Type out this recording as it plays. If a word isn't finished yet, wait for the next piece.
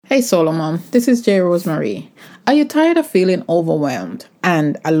Hey Solomon, this is J. Rosemary. Are you tired of feeling overwhelmed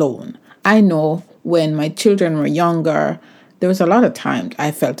and alone? I know when my children were younger, there was a lot of times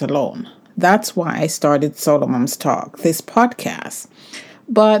I felt alone. That's why I started Solomon's Talk, this podcast.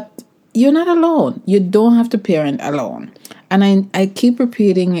 But you're not alone. You don't have to parent alone. And I keep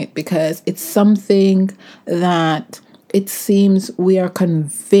repeating it because it's something that it seems we are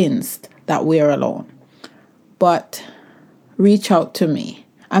convinced that we are alone. But reach out to me.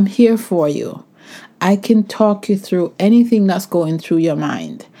 I'm here for you. I can talk you through anything that's going through your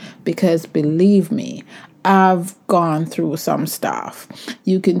mind because believe me, I've gone through some stuff.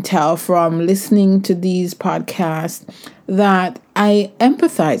 You can tell from listening to these podcasts that I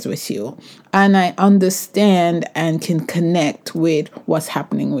empathize with you and I understand and can connect with what's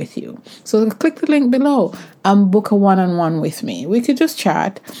happening with you. So click the link below and book a one-on-one with me. We could just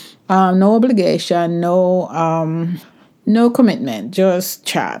chat. No obligation, no commitment, just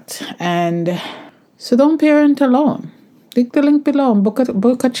chat. And so don't parent alone. Click the link below and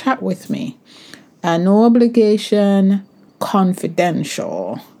book a chat with me. No obligation,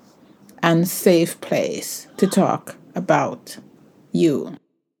 confidential, and safe place to talk about you.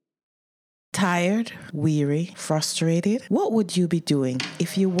 Tired, weary, frustrated? What would you be doing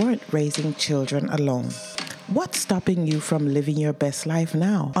if you weren't raising children alone? What's stopping you from living your best life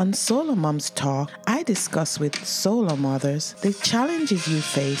now? On Solo Moms Talk, I discuss with solo mothers the challenges you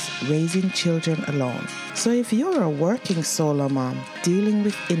face raising children alone. So if you're a working solo mom dealing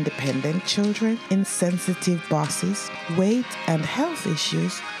with independent children, insensitive bosses, weight and health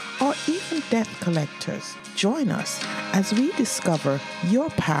issues, or even debt collectors, join us as we discover your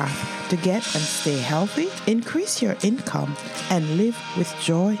path to get and stay healthy, increase your income, and live with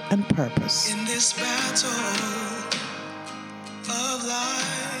joy and purpose. In this battle of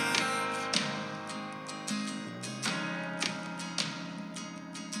life,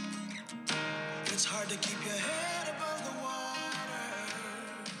 it's hard to keep your head above the water.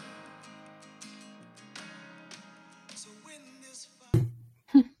 So win this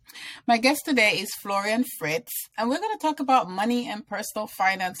fight. My guest today is Florian Fritz, and we're going to talk about money and personal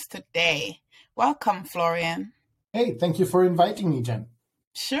finance today. Welcome, Florian. Hey, thank you for inviting me, Jen.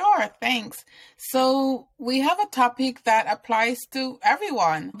 Sure, thanks. So we have a topic that applies to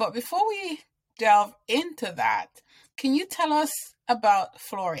everyone, but before we delve into that, can you tell us about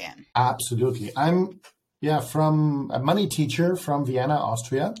Florian? Absolutely. I'm from a money teacher from Vienna,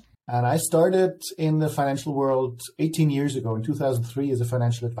 Austria. And I started in the financial world 18 years ago in 2003 as a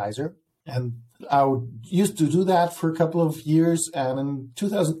financial advisor. And I used to do that for a couple of years. And in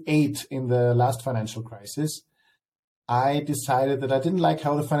 2008, in the last financial crisis, I decided that I didn't like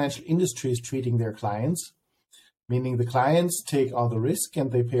how the financial industry is treating their clients, meaning the clients take all the risk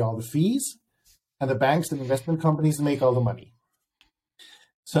and they pay all the fees, and the banks and investment companies make all the money.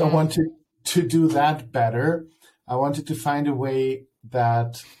 So I wanted to do that better. I wanted to find a way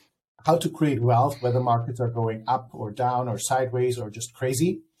that how to create wealth, whether markets are going up or down or sideways or just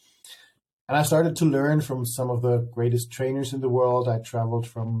crazy. And I started to learn from some of the greatest trainers in the world. I traveled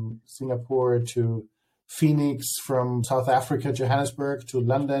from Singapore to Phoenix, from South Africa, Johannesburg to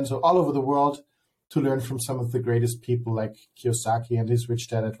London, so all over the world to learn from some of the greatest people like Kiyosaki and his Rich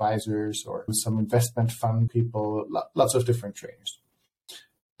Dad Advisors, or some investment fund people, lots of different trainers.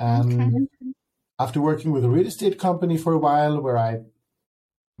 And after working with a real estate company for a while, where I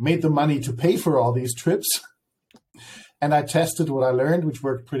made the money to pay for all these trips, and I tested what I learned, which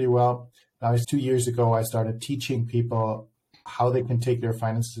worked pretty well. Now, 2 years ago, I started teaching people how they can take their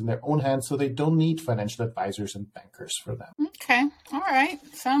finances in their own hands so they don't need financial advisors and bankers for them. Okay. All right.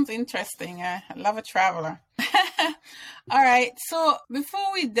 Sounds interesting. I love a traveler. All right. So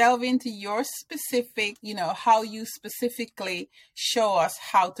before we delve into your specific, how you specifically show us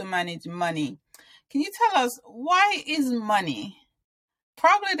how to manage money, can you tell us why is money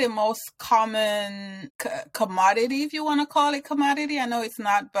probably the most common commodity, if you want to call it commodity? I know it's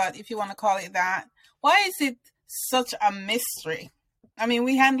not, but if you want to call it that, why is it such a mystery? I mean,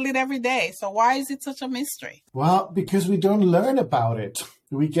 we handle it every day. So why is it such a mystery? Well, because we don't learn about it.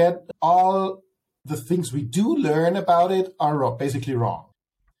 We get all the things we do learn about it are basically wrong,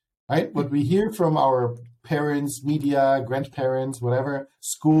 right? What we hear from our parents, media, grandparents, whatever,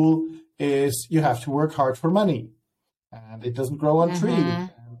 school is you have to work hard for money and it doesn't grow on trees. And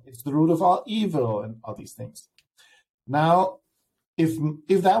it's the root of all evil and all these things. Now,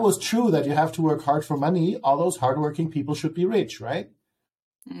 if that was true, that you have to work hard for money, all those hardworking people should be rich, right?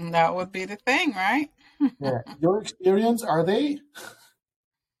 That would be the thing, right? Yeah. Your experience, are they?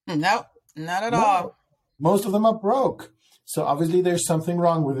 Nope, not at all. Most of them are broke. So obviously there's something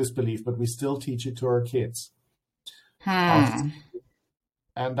wrong with this belief, but we still teach it to our kids.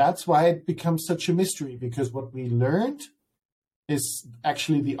 And that's why it becomes such a mystery, because what we learned is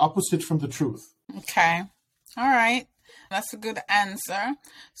actually the opposite from the truth. Okay. All right. That's a good answer.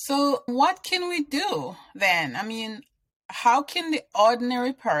 So, what can we do then? I mean, how can the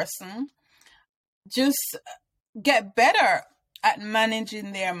ordinary person just get better at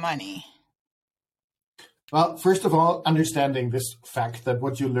managing their money? Well, first of all, understanding this fact that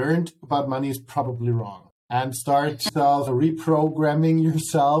what you learned about money is probably wrong, and start reprogramming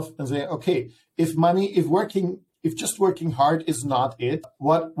yourself and say, okay, if just working hard is not it,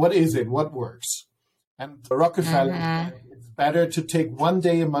 what is it? What works? And Rockefeller said it's better to take one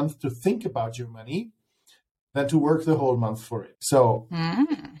day a month to think about your money than to work the whole month for it. So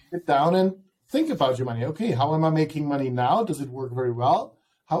sit down and think about your money. Okay, how am I making money now? Does it work very well?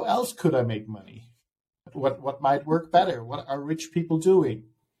 How else could I make money? What might work better? What are rich people doing?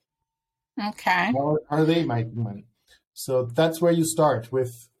 Okay. How are they making money? So that's where you start,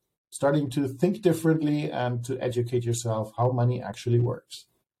 with starting to think differently and to educate yourself how money actually works.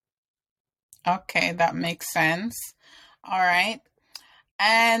 Okay, that makes sense. All right.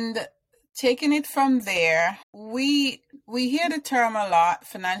 And taking it from there, we hear the term a lot,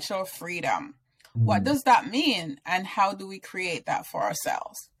 financial freedom. What does that mean, and how do we create that for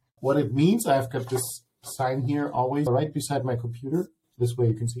ourselves? What it means, I've got this sign here always right beside my computer. This way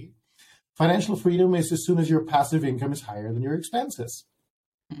you can see. Financial freedom is as soon as your passive income is higher than your expenses.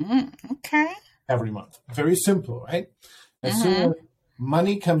 Okay. Every month. Very simple, right? As soon as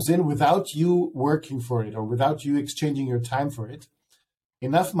money comes in without you working for it or without you exchanging your time for it,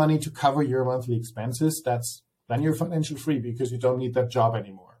 enough money to cover your monthly expenses, then you're financially free, because you don't need that job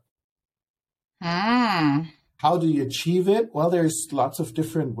anymore. How do you achieve it? Well, there's lots of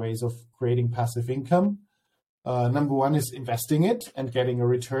different ways of creating passive income. Number one is investing it and getting a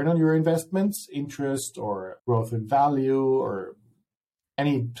return on your investments, interest or growth in value, or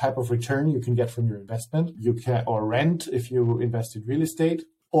any type of return you can get from your investment. You can, or rent if you invest in real estate,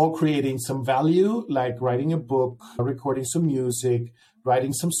 or creating some value, like writing a book, recording some music,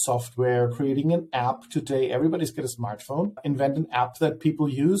 writing some software, creating an app. Today, everybody's got a smartphone. Invent an app that people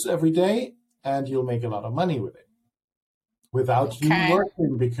use every day, and you'll make a lot of money with it without you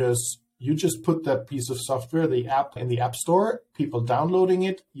working, because you just put that piece of software, the app, in the app store, people downloading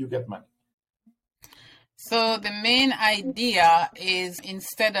it, you get money. So the main idea is,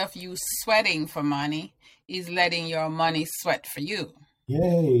 instead of you sweating for money, is letting your money sweat for you.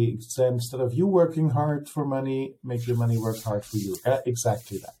 Yay. So instead of you working hard for money, make your money work hard for you.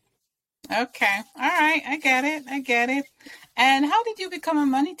 Exactly that. Okay. All right. I get it. And how did you become a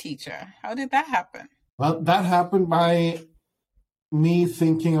money teacher? How did that happen? Well, that happened by me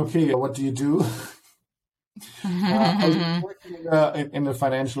thinking, okay, what do you do? I was working in the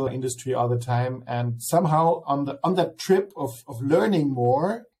financial industry all the time, and somehow on that trip of learning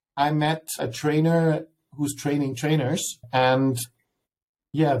more, I met a trainer who's training trainers, and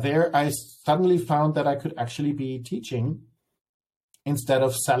there I suddenly found that I could actually be teaching instead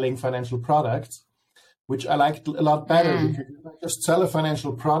of selling financial products, which I liked a lot better, because if I just sell a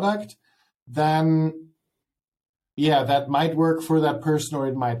financial product, then that might work for that person or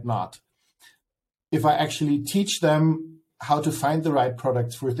it might not. If I actually teach them how to find the right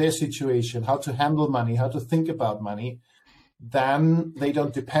products for their situation, how to handle money, how to think about money, then they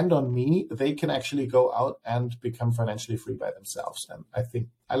don't depend on me. They can actually go out and become financially free by themselves. And I think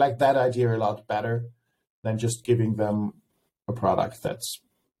I like that idea a lot better than just giving them a product that's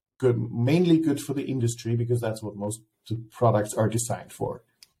good, mainly good for the industry, because that's what most products are designed for.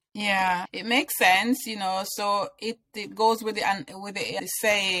 Yeah, it makes sense, so it goes with the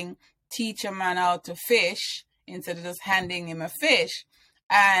saying, teach a man how to fish instead of just handing him a fish.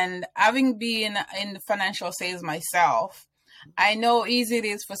 And having been in financial sales myself, I know easy it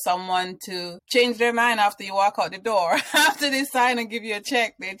is for someone to change their mind after you walk out the door. After they sign and give you a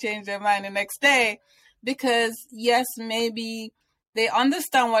check, they change their mind the next day, because yes, maybe they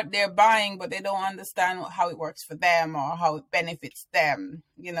understand what they're buying, but they don't understand how it works for them or how it benefits them.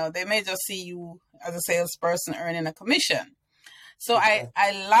 They may just see you as a salesperson earning a commission. So I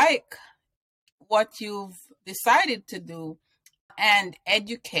like what you've decided to do and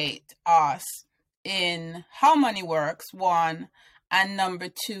educate us in how money works, one, and number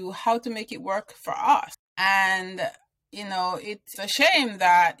two, how to make it work for us. And, it's a shame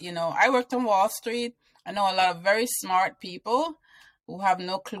that, I worked on Wall Street. I know a lot of very smart people who have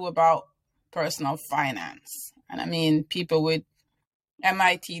no clue about personal finance. And I mean, people with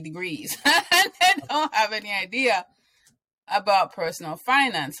MIT degrees, and they don't have any idea about personal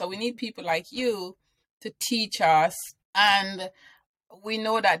finance. So we need people like you to teach us. And we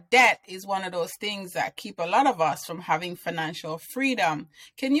know that debt is one of those things that keep a lot of us from having financial freedom.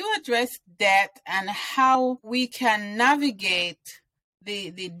 Can you address debt and how we can navigate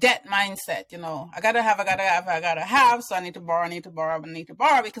the debt mindset? I gotta have, so I need to borrow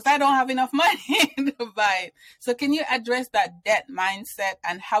because I don't have enough money to buy it. So can you address that debt mindset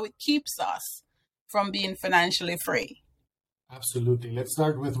and how it keeps us from being financially free? Absolutely. Let's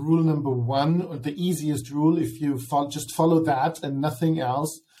start with rule number 1, the easiest rule. If you just follow that and nothing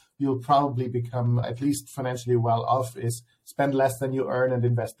else, you'll probably become at least financially well off, is spend less than you earn and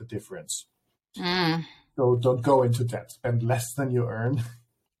invest the difference. So don't go into debt. Spend less than you earn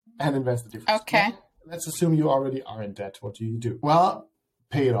and invest the difference. Okay. Now, let's assume you already are in debt. What do you do? Well,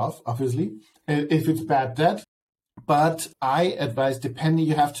 pay it off, obviously, if it's bad debt. But I advise,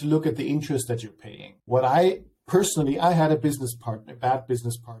 you have to look at the interest that you're paying. Personally, I had a bad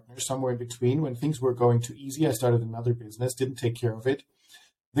business partner, somewhere in between. When things were going too easy, I started another business, didn't take care of it.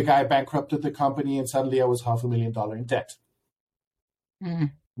 The guy bankrupted the company, and suddenly I was $500,000 in debt.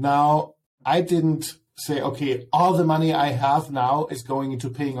 Now, I didn't say, okay, all the money I have now is going into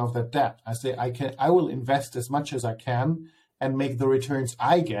paying off that debt. I say, I will invest as much as I can and make the returns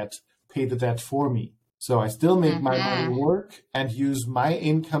I get pay the debt for me. So I still make my money work and use my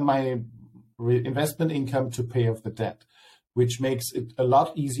income, my investment income, to pay off the debt, which makes it a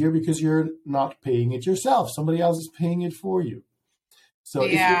lot easier because you're not paying it yourself. Somebody else is paying it for you. So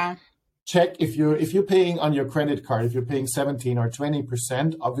if you check, if you're paying on your credit card, if you're paying 17 or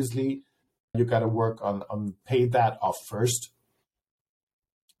 20%, obviously you got to work on pay that off first.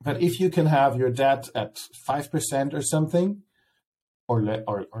 But if you can have your debt at 5% or something, or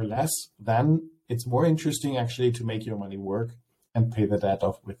less, then it's more interesting actually to make your money work and pay the debt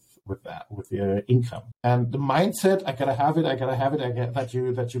off with your income. And the mindset, I gotta have it,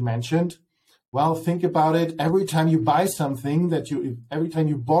 that you mentioned. Well, think about it. Every time you buy something, every time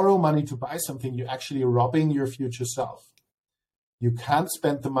you borrow money to buy something, you're actually robbing your future self. You can't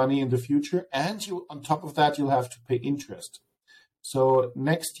spend the money in the future, and on top of that, you'll have to pay interest. So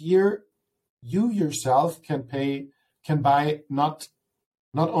next year, you yourself can buy not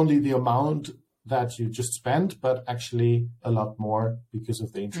only the amount that you just spent, but actually a lot more because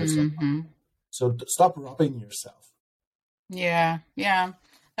of the interest. So stop robbing yourself. Yeah,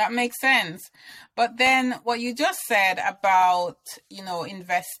 that makes sense. But then what you just said about,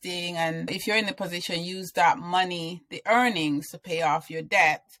 investing, and if you're in the position, use that money, the earnings, to pay off your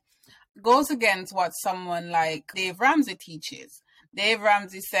debt, goes against what someone like Dave Ramsey teaches. Dave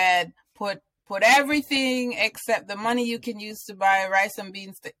Ramsey said, put everything except the money you can use to buy rice and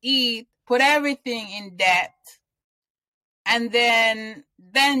beans to eat, put everything in debt, and then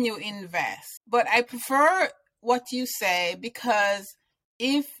you invest. But I prefer what you say, because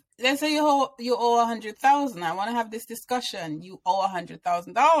if, let's say you owe $100,000, I want to have this discussion. You owe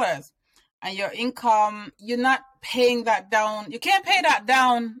 $100,000, and your income, you're not paying that down. You can't pay that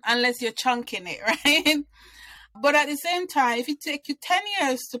down unless you're chunking it, right? But at the same time, if it take you 10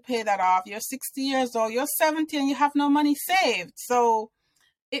 years to pay that off, you're 60 years old, you're 70, and you have no money saved. So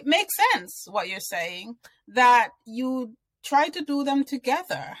it makes sense what you're saying, that you try to do them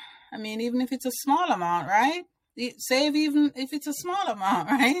together. I mean, even if it's a small amount, right? Save even if it's a small amount,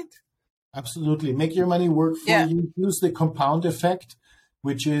 right? Absolutely. Make your money work for you. Use the compound effect,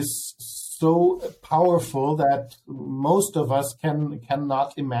 which is so powerful that most of us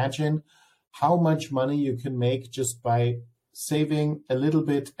cannot imagine how much money you can make just by saving a little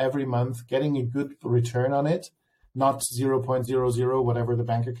bit every month, getting a good return on it, not 0.00, whatever the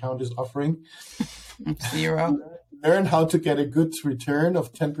bank account is offering. Zero. Learn how to get a good return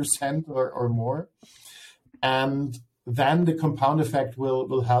of 10% or more. And then the compound effect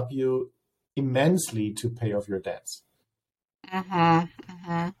will help you immensely to pay off your debts.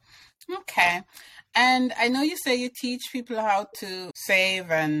 Okay. And I know you say you teach people how to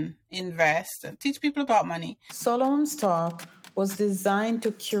save and invest and teach people about money. Solomon's Talk was designed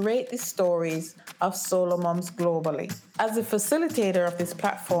to curate the stories of solo moms globally. As a facilitator of this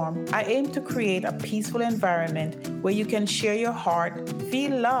platform, I aim to create a peaceful environment where you can share your heart,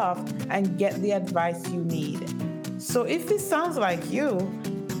 feel loved, and get the advice you need. So if this sounds like you,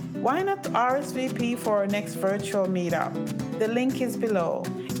 why not RSVP for our next virtual meetup? The link is below.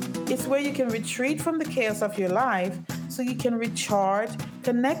 It's where you can retreat from the chaos of your life so you can recharge,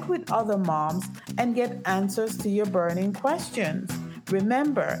 connect with other moms, and get answers to your burning questions.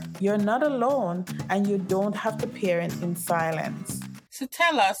 Remember, you're not alone, and you don't have to parent in silence. So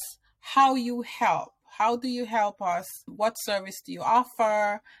tell us how you help. How do you help us? What service do you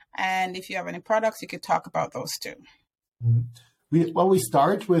offer? And if you have any products, you could talk about those too. We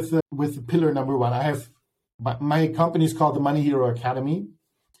start with pillar number 1. I have my company is called the Money Hero Academy.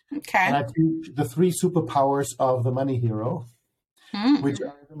 Okay. And I teach the 3 superpowers of the Money Hero, which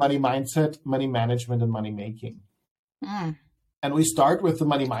are the money mindset, money management, and money making. And we start with the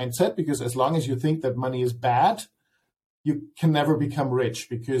money mindset because as long as you think that money is bad, you can never become rich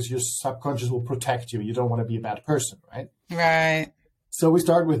because your subconscious will protect you. You don't want to be a bad person, right? Right. So we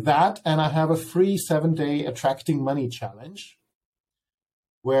start with that. And I have a free 7-day attracting money challenge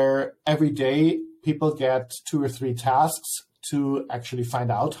where every day people get 2 or 3 tasks to actually find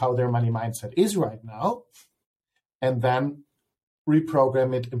out how their money mindset is right now and then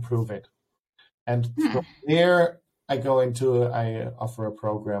reprogram it, improve it. And from there, I offer a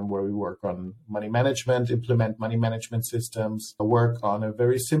program where we work on money management, implement money management systems, work on a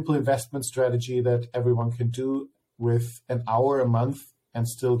very simple investment strategy that everyone can do with an hour a month and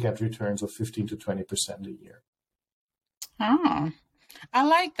still get returns of 15 to 20% a year. Oh, I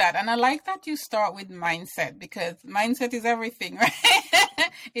like that. And I like that you start with mindset because mindset is everything, right?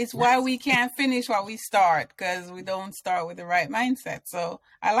 It's why we can't finish what we start because we don't start with the right mindset. So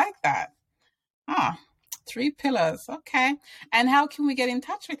I like that. 3 pillars. Okay. And how can we get in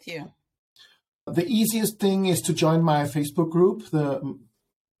touch with you? The easiest thing is to join my Facebook group, the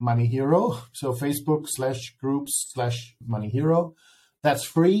Money Hero. So Facebook/groups/Money Hero. That's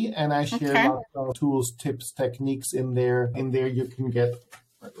free. And I share lots of tools, tips, techniques in there. In there you can get,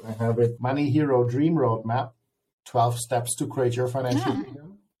 I have it, Money Hero Dream Roadmap, 12 steps to create your financial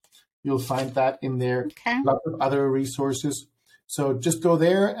freedom. You'll find that in there. Lots of other resources. So just go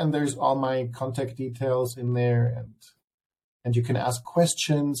there and there's all my contact details in there and you can ask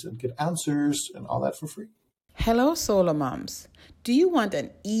questions and get answers and all that for free. Hello, Solar Moms. Do you want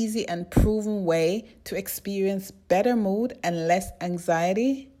an easy and proven way to experience better mood and less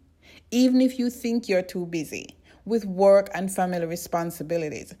anxiety? Even if you think you're too busy with work and family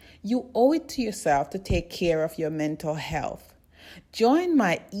responsibilities, you owe it to yourself to take care of your mental health. Join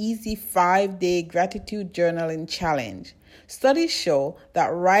my easy 5-day gratitude journaling challenge. Studies show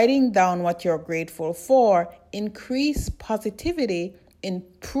that writing down what you're grateful for increase positivity,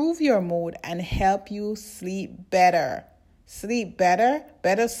 improve your mood, and help you sleep better. Sleep better?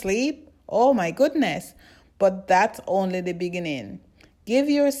 Better sleep? Oh my goodness. But that's only the beginning. Give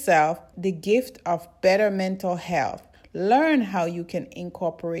yourself the gift of better mental health. Learn how you can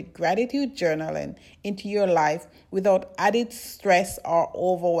incorporate gratitude journaling into your life without added stress or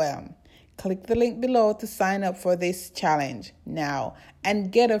overwhelm. Click the link below to sign up for this challenge now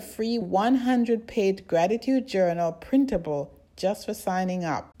and get a free 100-page gratitude journal printable just for signing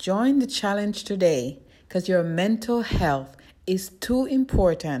up. Join the challenge today because your mental health is too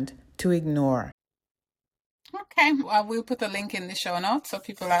important to ignore. Okay, well, we'll put a link in the show notes so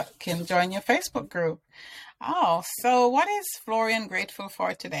people can join your Facebook group. Oh, so what is Florian grateful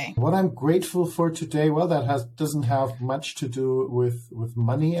for today? What I'm grateful for today, well, doesn't have much to do with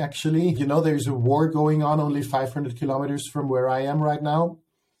money, actually. You know, there's a war going on only 500 kilometers from where I am right now.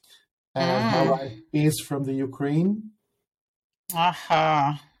 And my wife is from the Ukraine.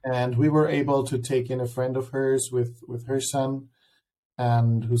 And we were able to take in a friend of hers with her son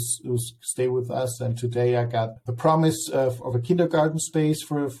and who's stay with us. And today I got the promise of a kindergarten space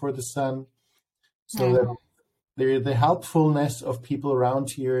for the son. So that the helpfulness of people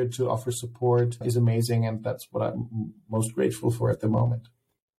around here to offer support is amazing. And that's what I'm most grateful for at the moment.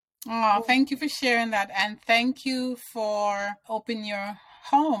 Oh, thank you for sharing that. And thank you for opening your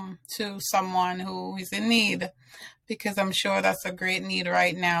home to someone who is in need, because I'm sure that's a great need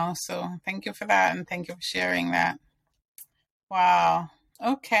right now. So thank you for that. And thank you for sharing that. Wow.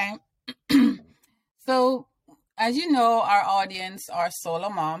 Okay. So, as you know, our audience are solo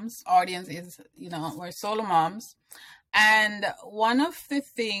moms. Audience is, we're solo moms. And one of the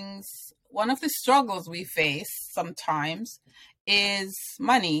struggles we face sometimes is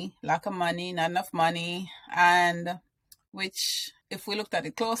money, lack of money, not enough money. And which, if we looked at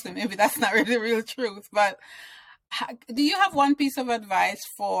it closely, maybe that's not really the real truth. But do you have one piece of advice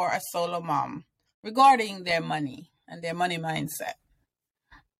for a solo mom regarding their money and their money mindset?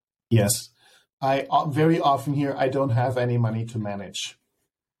 Yes. I very often hear, I don't have any money to manage.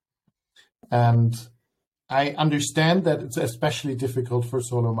 And I understand that it's especially difficult for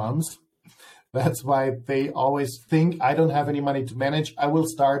solo moms. That's why they always think, I don't have any money to manage. I will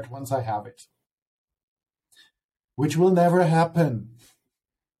start once I have it. Which will never happen.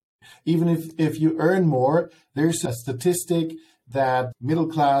 Even if you earn more, there's a statistic that middle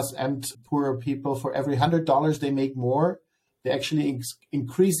class and poorer people, for every $100 they make more, they actually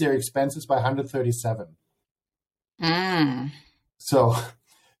increase their expenses by 137. So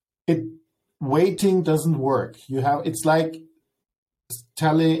waiting doesn't work. It's like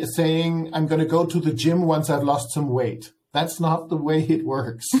saying, I'm going to go to the gym once I've lost some weight. That's not the way it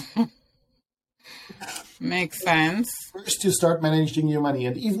works. Makes sense. First, you start managing your money.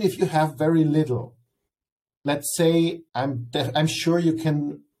 And even if you have very little, let's say I'm sure you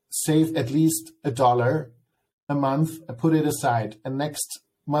can save at least $1 a month and put it aside. And next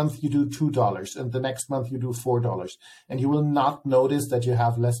month you do $2, and the next month you do $4. And you will not notice that you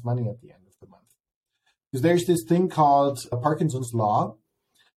have less money at the end of the month. Because there's this thing called Parkinson's law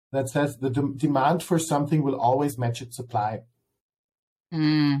that says the demand for something will always match its supply.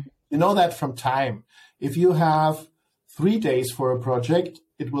 Mm. You know that from time. If you have 3 days for a project,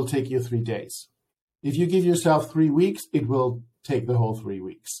 it will take you 3 days. If you give yourself 3 weeks, it will take the whole 3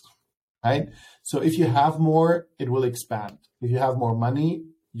 weeks, right? So if you have more, it will expand. If you have more money,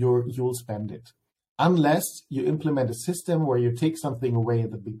 you'll spend it. Unless you implement a system where you take something away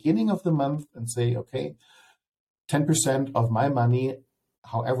at the beginning of the month and say, okay, 10% of my money,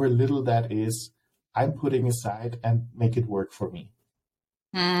 however little that is, I'm putting aside and make it work for me.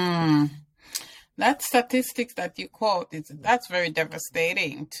 That statistics that you quote, that's very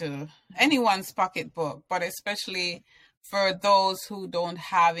devastating to anyone's pocketbook, but especially for those who don't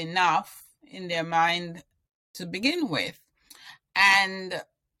have enough in their mind to begin with. And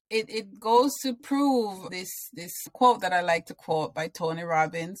it goes to prove this quote that I like to quote by Tony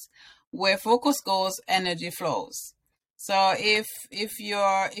Robbins, where focus goes, energy flows. So if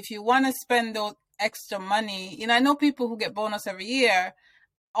you want to spend those extra money, I know people who get bonus every year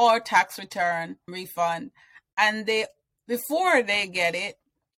or tax return refund, and before they get it,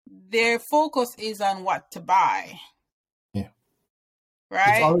 their focus is on what to buy. Yeah.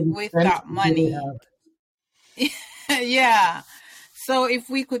 Right? With that money. Yeah. So if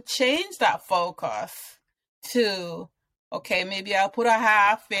we could change that focus to, okay, maybe I'll put a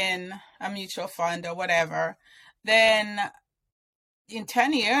half in a mutual fund or whatever, then in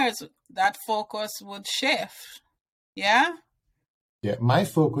 10 years, that focus would shift. Yeah? Yeah, my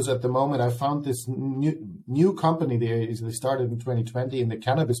focus at the moment, I found this new company. They started in 2020 in the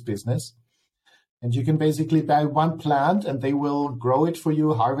cannabis business. And you can basically buy one plant and they will grow it for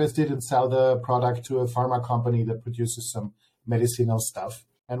you, harvest it, and sell the product to a pharma company that produces some medicinal stuff.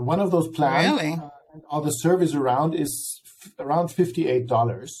 And one of those plants, really? And all the service around is around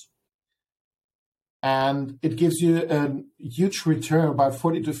 $58. And it gives you a huge return, about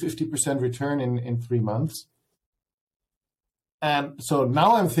 40 to 50% return in 3 months. And so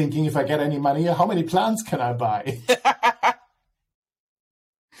now I'm thinking, if I get any money, how many plants can I buy?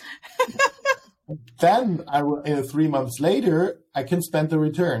 Then 3 months later, I can spend the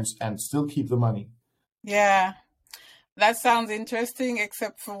returns and still keep the money. Yeah, that sounds interesting,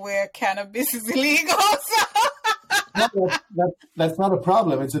 except for where cannabis is illegal. That's not a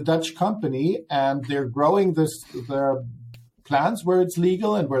problem. It's a Dutch company, and they're growing the plants where it's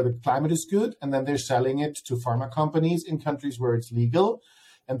legal and where the climate is good, and then they're selling it to pharma companies in countries where it's legal,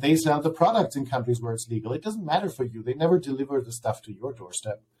 and they sell the products in countries where it's legal. It doesn't matter for you. They never deliver the stuff to your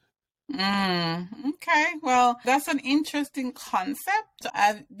doorstep. Okay, well, that's an interesting concept.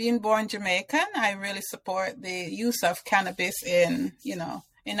 I've been born Jamaican. I really support the use of cannabis in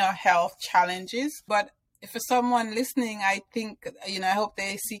our health challenges. But for someone listening, I think, I hope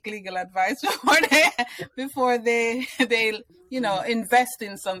they seek legal advice before they invest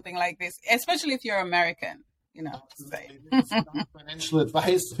in something like this, especially if you're American, It's not financial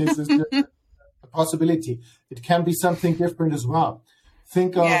advice. This is a possibility. It can be something different as well.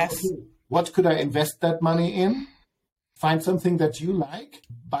 Think of, yes. Okay, what could I invest that money in? Find something that you like,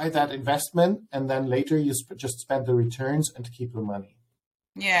 buy that investment, and then later you just spend the returns and keep the money.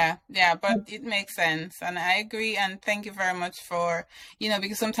 Yeah, but it makes sense. And I agree. And thank you very much for,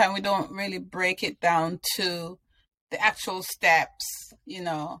 because sometimes we don't really break it down to the actual steps,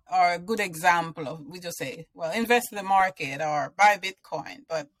 or a good example of, we just say, well, invest in the market or buy Bitcoin.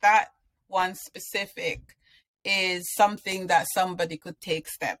 But that one specific is something that somebody could take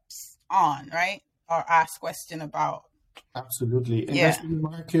steps on, right? Or ask question about. Absolutely. Invest in the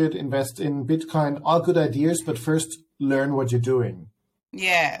market, invest in Bitcoin, all good ideas, but first learn what you're doing.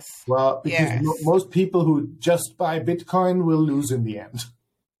 Yes. Well, because most people who just buy Bitcoin will lose in the end.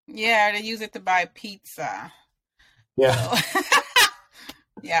 Yeah, they use it to buy pizza. Yeah. So,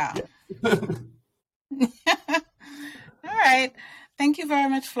 yeah. All right. Thank you very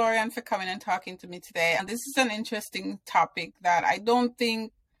much, Florian, for coming and talking to me today. And this is an interesting topic that I don't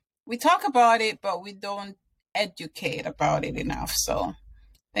think we talk about it, but we don't educate about it enough. So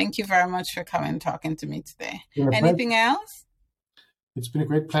thank you very much for coming and talking to me today. Anything else? It's been a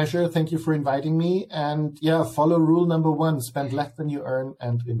great pleasure. Thank you for inviting me. And follow rule number 1, spend less than you earn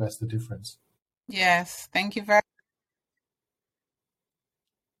and invest the difference. Yes. Thank you very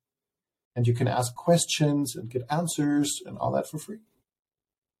and you can ask questions and get answers and all that for free.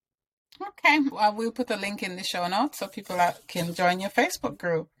 Okay, well, we'll put a link in the show notes so people can join your Facebook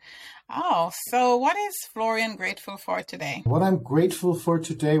group. Oh, so what is Florian grateful for today? What I'm grateful for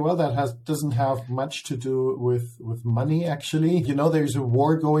today, well, doesn't have much to do with money, actually. You know, there's a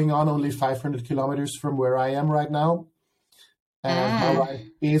war going on only 500 kilometers from where I am right now. And my wife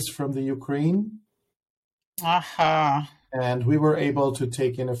is from the Ukraine. Aha. And we were able to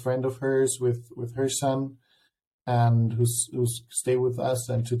take in a friend of hers with her son, and who's stay with us.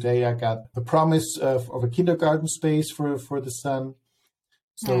 And today I got the promise of a kindergarten space for the son.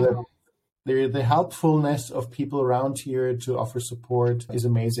 So that the helpfulness of people around here to offer support is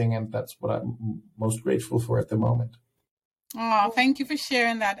amazing, and that's what I'm most grateful for at the moment. Oh, thank you for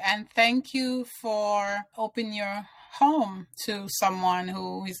sharing that, and thank you for opening your home to someone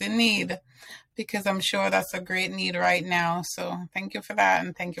who is in need, because I'm sure that's a great need right now. So thank you for that,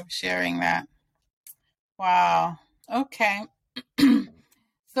 and thank you for sharing that. Wow. Okay.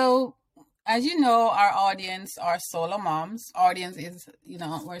 So, as you know, our audience are solo moms. Audience is,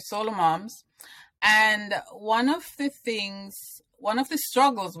 we're solo moms. And one of the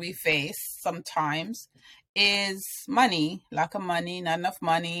struggles we face sometimes is money, lack of money, not enough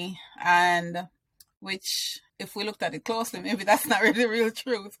money. And which, if we looked at it closely, maybe that's not really the real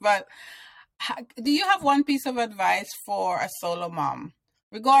truth. But do you have one piece of advice for a solo mom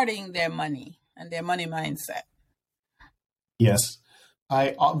regarding their money and their money mindset? Yes.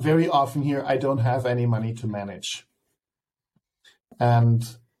 I very often hear, I don't have any money to manage. And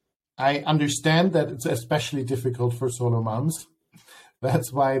I understand that it's especially difficult for solo moms.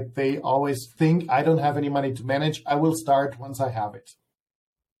 That's why they always think, I don't have any money to manage. I will start once I have it.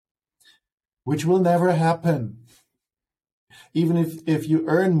 Which will never happen. Even if you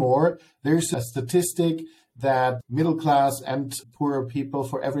earn more, there's a statistic that middle class and poorer people,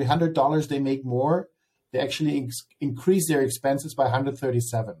 for every $100 they make more, they actually increase their expenses by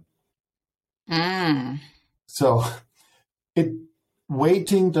 137. So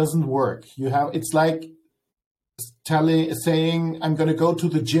waiting doesn't work. It's like saying, I'm going to go to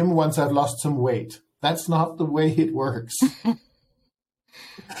the gym once I've lost some weight. That's not the way it works.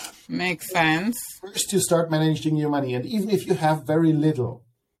 Makes sense. First, you start managing your money. And even if you have very little,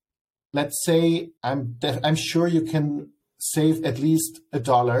 let's say I'm sure you can save at least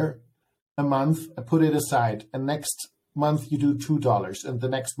 $1 a month, put it aside, and next month you do $2, and the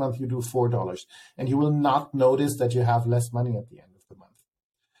next month you do $4, and you will not notice that you have less money at the end of the month.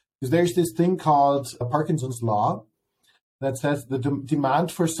 Because there's this thing called Parkinson's law that says the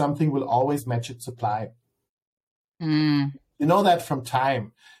demand for something will always match its supply. You know that from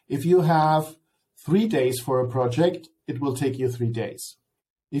time. If you have 3 days for a project, it will take you 3 days.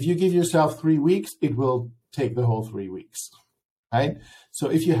 If you give yourself 3 weeks, it will take the whole 3 weeks. Right? So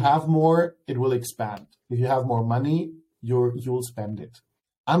if you have more, it will expand. If you have more money, you'll spend it.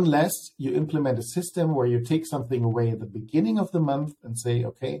 Unless you implement a system where you take something away at the beginning of the month and say,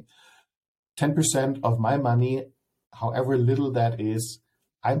 okay, 10% of my money, however little that is,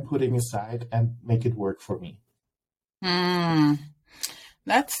 I'm putting aside and make it work for me.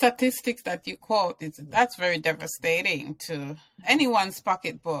 That statistics that you quote, that's very devastating to anyone's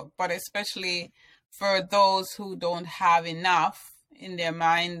pocketbook, but especially for those who don't have enough in their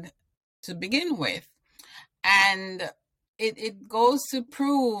mind to begin with. And it goes to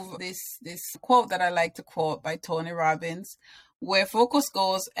prove this quote that I like to quote by Tony Robbins, where focus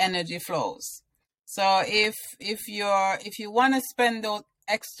goes, energy flows. So if you want to spend those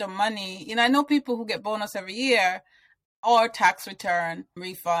extra money, I know people who get bonus every year or tax return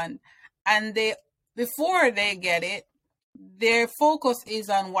refund, and before they get it, their focus is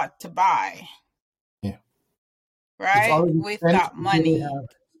on what to buy. Right? With that money.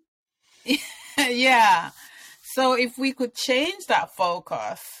 Yeah. So if we could change that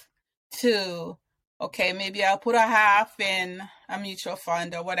focus to, okay, maybe I'll put a half in a mutual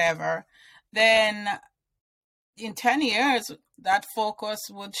fund or whatever, then in 10 years, that focus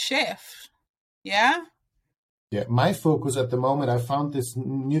would shift. Yeah? Yeah, my focus at the moment, I found this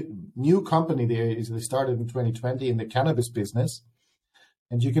new company. They started in 2020 in the cannabis business.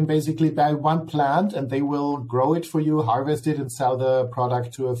 And you can basically buy one plant and they will grow it for you, harvest it, and sell the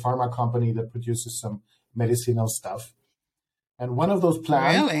product to a pharma company that produces some medicinal stuff. And one of those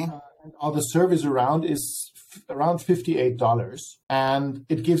plants, really? And all the service around is around $58. And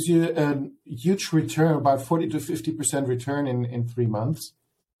it gives you a huge return, about 40 to 50% return in 3 months.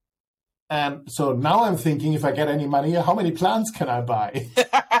 And so now I'm thinking, if I get any money, how many plants can I buy?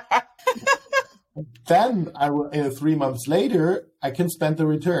 Then 3 months later, I can spend the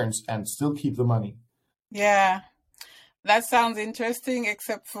returns and still keep the money. Yeah. That sounds interesting,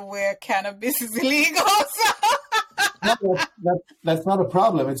 except for where cannabis is illegal. No, that's not a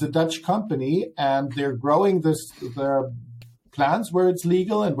problem. It's a Dutch company, and they're growing their plants where it's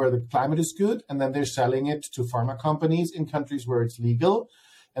legal and where the climate is good, and then they're selling it to pharma companies in countries where it's legal,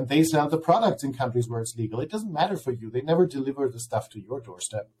 and they sell the products in countries where it's legal. It doesn't matter for you. They never deliver the stuff to your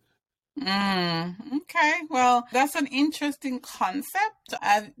doorstep. Okay, well, that's an interesting concept.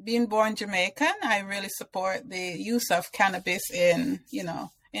 I've been born Jamaican. I really support the use of cannabis in,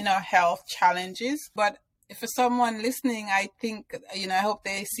 in our health challenges. But if for someone listening, I think, I hope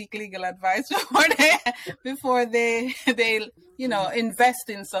they seek legal advice before they invest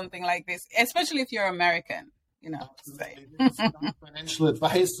in something like this, especially if you're American, say. This is not financial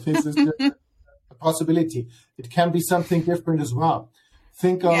advice. This is just a possibility. It can be something different as well.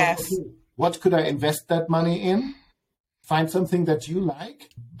 Think of, Yes. okay, what could I invest that money in? Find something that you like,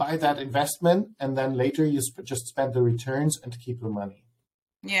 buy that investment, and then later you just spend the returns and keep the money.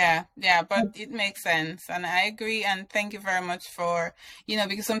 Yeah, but it makes sense. And I agree. And thank you very much for,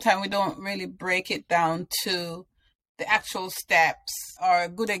 because sometimes we don't really break it down to the actual steps or a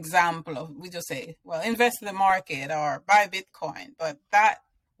good example of, we just say, well, invest in the market or buy Bitcoin. But that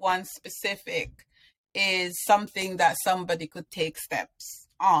one specific is something that somebody could take steps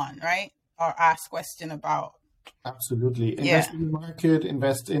on, right? Or ask question about. Absolutely. Yeah. Invest in the market,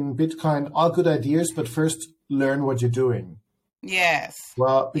 invest in Bitcoin, all good ideas, but first learn what you're doing. Yes.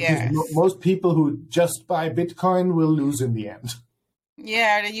 Well, because Yes. most people who just buy Bitcoin will lose in the end.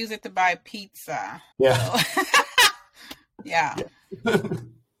 Yeah, they use it to buy pizza. Yeah. So, yeah.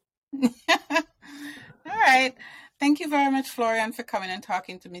 All right. Thank you very much, Florian, for coming and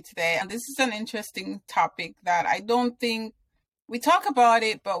talking to me today. And this is an interesting topic that I don't think we talk about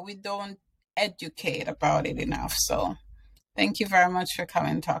it, but we don't educate about it enough. So thank you very much for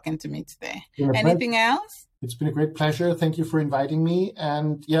coming and talking to me today. Been a Anything else? It's been a great pleasure. Thank you for inviting me.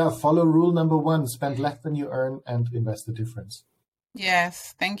 And yeah, follow rule number 1, spend less than you earn and invest the difference.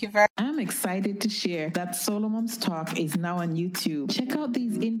 Yes. Thank you very much. I'm excited to share that Solomom's Talk is now on YouTube. Check out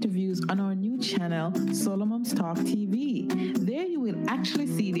these interviews on our new channel, Solomom's Talk TV. There you will actually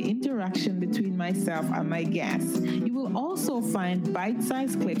see the interaction between myself and my guests. You will also find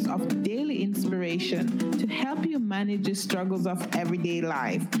bite-sized clips of daily inspiration to help you manage the struggles of everyday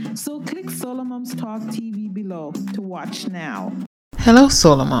life. So click Solomom's Talk TV below to watch now. Hello,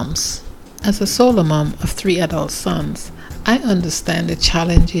 Solo Moms. As a solo mom of 3 adult sons, I understand the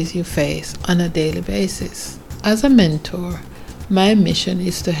challenges you face on a daily basis. As a mentor, my mission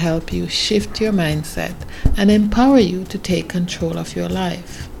is to help you shift your mindset and empower you to take control of your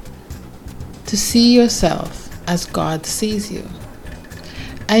life, to see yourself as God sees you.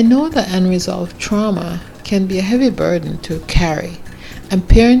 I know that unresolved trauma can be a heavy burden to carry, and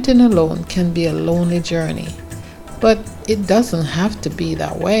parenting alone can be a lonely journey, but it doesn't have to be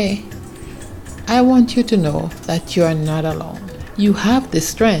that way. I want you to know that you are not alone. You have the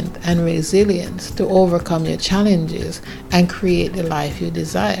strength and resilience to overcome your challenges and create the life you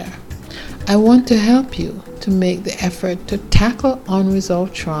desire. I want to help you to make the effort to tackle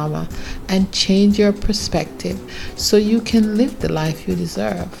unresolved trauma and change your perspective so you can live the life you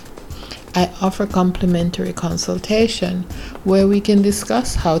deserve. I offer complimentary consultation where we can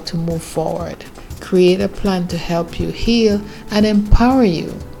discuss how to move forward, create a plan to help you heal and empower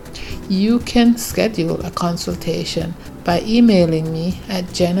you. You can schedule a consultation by emailing me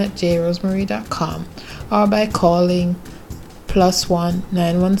at jen@jrosemary.com or by calling +1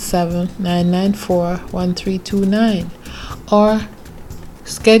 917 994 1329 or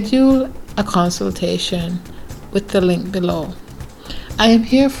schedule a consultation with the link below. I am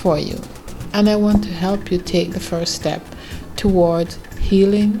here for you and I want to help you take the first step towards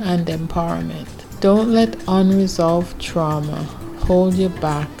healing and empowerment. Don't let unresolved trauma hold you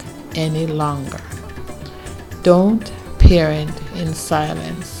back any longer. Don't parent in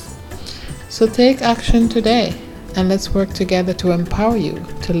silence. So take action today and let's work together to empower you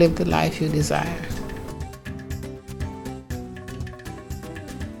to live the life you desire.